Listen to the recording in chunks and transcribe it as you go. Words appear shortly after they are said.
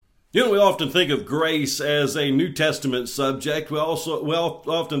You know, we often think of grace as a New Testament subject. We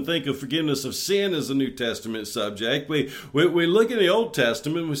often think of forgiveness of sin as a New Testament subject. We look in the Old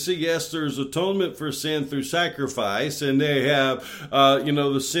Testament, we see, yes, there's atonement for sin through sacrifice, and they have,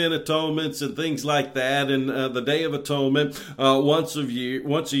 the sin atonements and things like that, and the Day of Atonement once a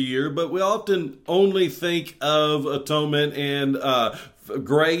year. But we often only think of atonement and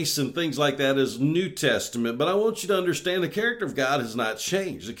grace and things like that as New Testament. But I want you to understand the character of God has not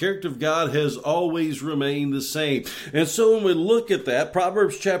changed. The character of God has always remained the same. And so when we look at that,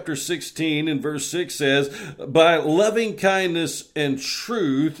 Proverbs chapter 16 and verse 6 says, by loving kindness and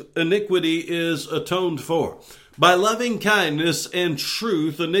truth, iniquity is atoned for. By loving kindness and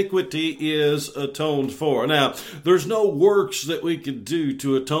truth, iniquity is atoned for. Now, there's no works that we could do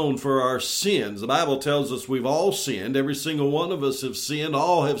to atone for our sins. The Bible tells us we've all sinned. Every single one of us have sinned.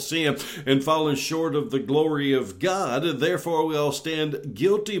 All have sinned and fallen short of the glory of God. Therefore, we all stand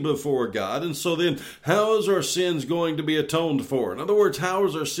guilty before God. And so then, how is our sins going to be atoned for? In other words, how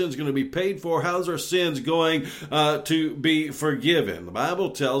is our sins going to be paid for? How is our sins going to be forgiven? The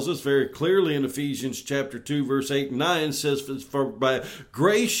Bible tells us very clearly in Ephesians chapter 2, verse 8 and 9 says, for by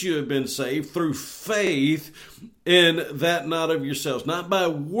grace you have been saved through faith, and that not of yourselves, not by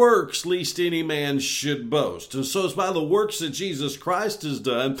works, lest any man should boast. And so it's by the works that Jesus Christ has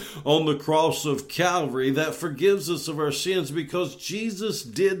done on the cross of Calvary that forgives us of our sins, because Jesus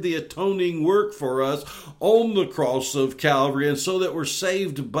did the atoning work for us on the cross of Calvary, and so that we're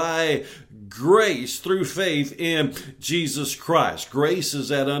saved by grace through faith in Jesus Christ. Grace is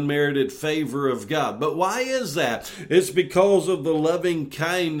that unmerited favor of God. But why is that? It's because of the loving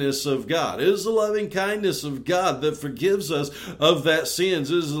kindness of God. It is the loving kindness of God that forgives us of that sins.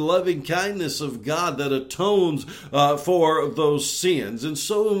 It is the loving kindness of God that atones for those sins. And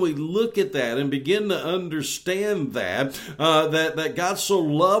so when we look at that and begin to understand that God so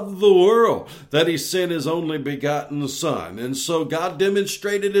loved the world that he sent his only begotten Son. And so God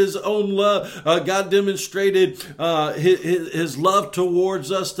demonstrated his own love. God demonstrated his love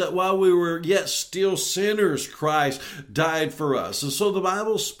towards us, that while we were yet still sinners, Christ died for us. And so the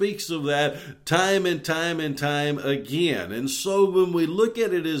Bible speaks of that time and time and time again. And so when we look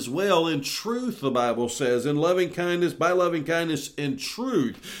at it as well, in truth, the Bible says, in loving kindness, by loving kindness in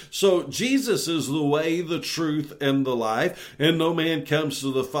truth. So Jesus is the way, the truth, and the life, and no man comes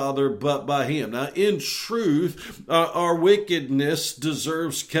to the Father but by him. Now, in truth, our wickedness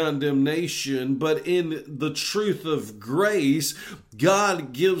deserves condemnation, but in the truth of grace,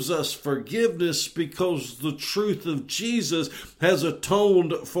 God gives us forgiveness because the truth of Jesus has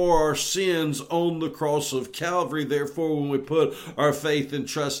atoned for our sins on the cross of Calvary. Therefore, when we put our faith and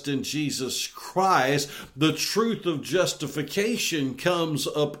trust in Jesus Christ, the truth of justification comes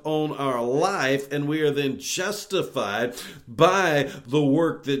upon our life, and we are then justified by the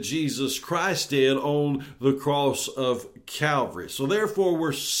work that Jesus Christ did on the cross of Calvary. So therefore,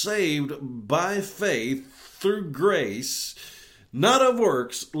 we're saved by faith through grace, not of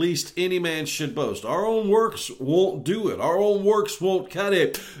works, lest any man should boast. Our own works won't do it. Our own works won't cut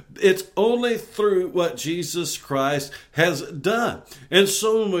it. It's only through what Jesus Christ has done. And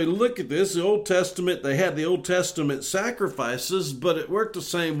so when we look at this, the Old Testament, they had the Old Testament sacrifices, but it worked the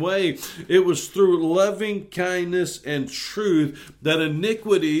same way. It was through loving kindness and truth that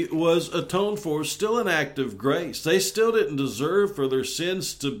iniquity was atoned for. Still an act of grace. They still didn't deserve for their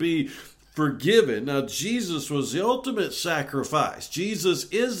sins to be forgiven. Now, Jesus was the ultimate sacrifice. Jesus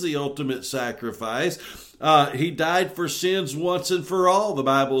is the ultimate sacrifice. He died for sins once and for all, the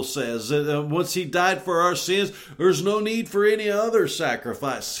Bible says. Once he died for our sins, there's no need for any other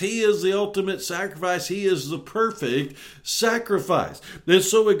sacrifice. He is the ultimate sacrifice. He is the perfect sacrifice. And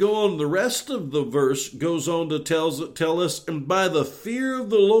so we go on, the rest of the verse goes on to tell us, and by the fear of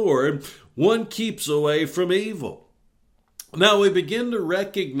the Lord, one keeps away from evil. Now we begin to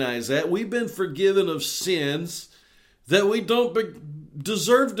recognize that we've been forgiven of sins that we don't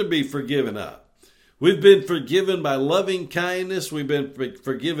deserve to be forgiven of. We've been forgiven by loving kindness. We've been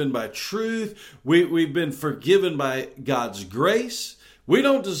forgiven by truth. We've been forgiven by God's grace. We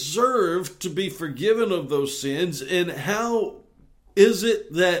don't deserve to be forgiven of those sins. And how is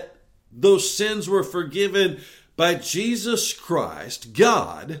it that those sins were forgiven by Jesus Christ,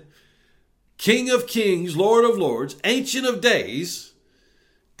 God, King of kings, Lord of lords, Ancient of days,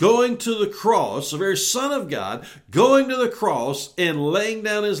 going to the cross, the very Son of God, going to the cross and laying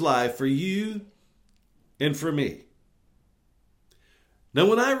down his life for you and for me? Now,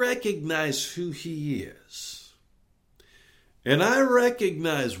 when I recognize who he is, and I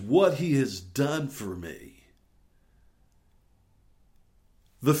recognize what he has done for me,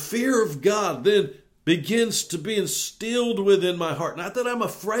 the fear of God then begins to be instilled within my heart. Not that I'm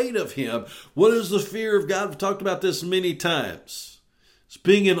afraid of him. What is the fear of God? We've talked about this many times. It's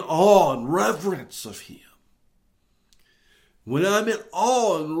being in awe and reverence of him. When I'm in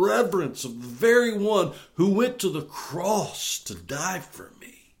awe and reverence of the very one who went to the cross to die for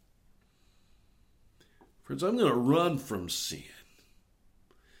me. Friends, I'm going to run from sin.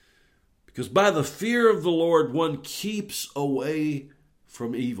 Because by the fear of the Lord, one keeps away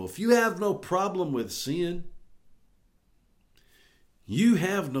from evil. If you have no problem with sin, you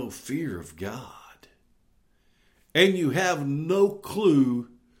have no fear of God. And you have no clue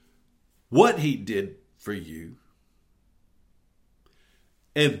what he did for you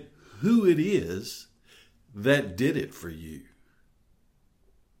and who it is that did it for you.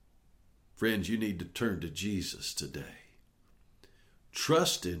 Friends, you need to turn to Jesus today.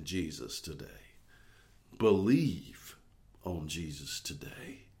 Trust in Jesus today. Believe on Jesus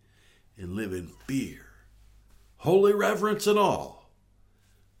today. And live in fear, holy reverence and awe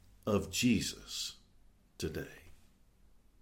of Jesus today.